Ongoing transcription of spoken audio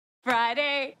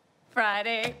Friday,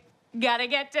 Friday. Gotta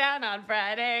get down on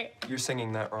Friday. You're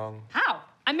singing that wrong. How?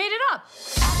 I made it up.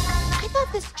 I thought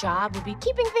this job would be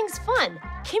keeping things fun,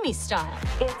 Kimmy style.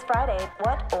 It's Friday.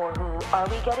 What or who are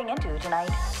we getting into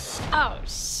tonight? Oh,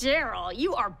 Cheryl,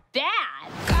 you are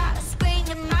bad.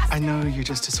 I know you're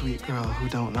just a sweet girl who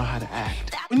don't know how to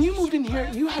act. When you moved in here,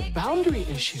 you had boundary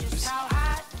issues.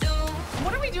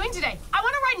 What are we doing today? I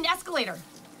want to ride an escalator.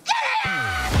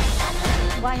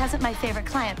 Why hasn't my favorite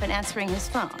client been answering his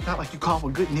phone? Not like you called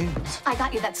with good news. I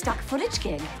got you that stock footage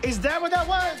gig. Is that what that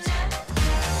was?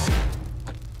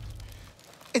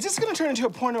 Is this gonna turn into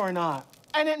a porno or not?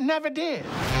 And it never did.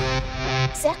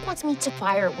 Zach wants me to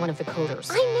fire one of the coders.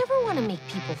 I never want to make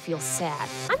people feel sad.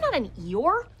 I'm not an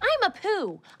Eeyore. I'm a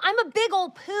poo. I'm a big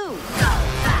old poo.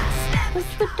 What's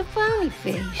with the frowny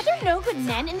face? Are there no good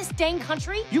men in this dang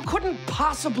country? You couldn't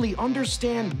possibly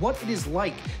understand what it is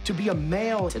like to be a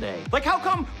male today. Like, how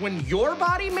come when your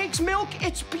body makes milk,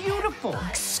 it's beautiful?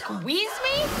 Squeeze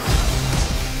me?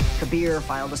 Kabir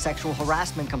filed a sexual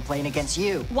harassment complaint against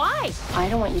you. Why? I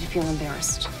don't want you to feel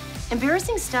embarrassed.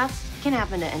 Embarrassing stuff can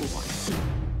happen to anyone.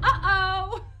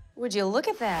 Uh-oh. Would you look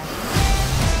at that?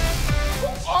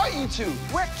 Who are you two?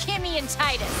 We're Kimmy and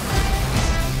Titus.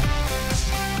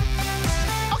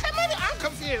 Okay, maybe I'm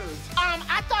confused.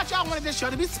 I thought y'all wanted this show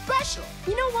to be special.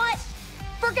 You know what?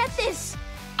 Forget this.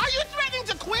 Are you threatening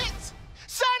to quit?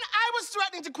 Son, I was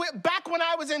threatening to quit back when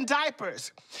I was in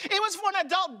diapers. It was for an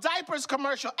adult diapers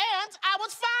commercial, and I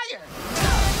was fired.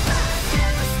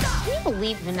 Can you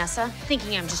believe Vanessa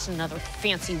thinking I'm just another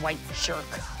fancy white jerk?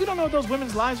 You don't know what those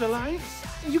women's lives are like?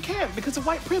 You can't because of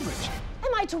white privilege.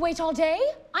 Am I to wait all day?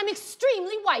 I'm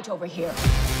extremely white over here.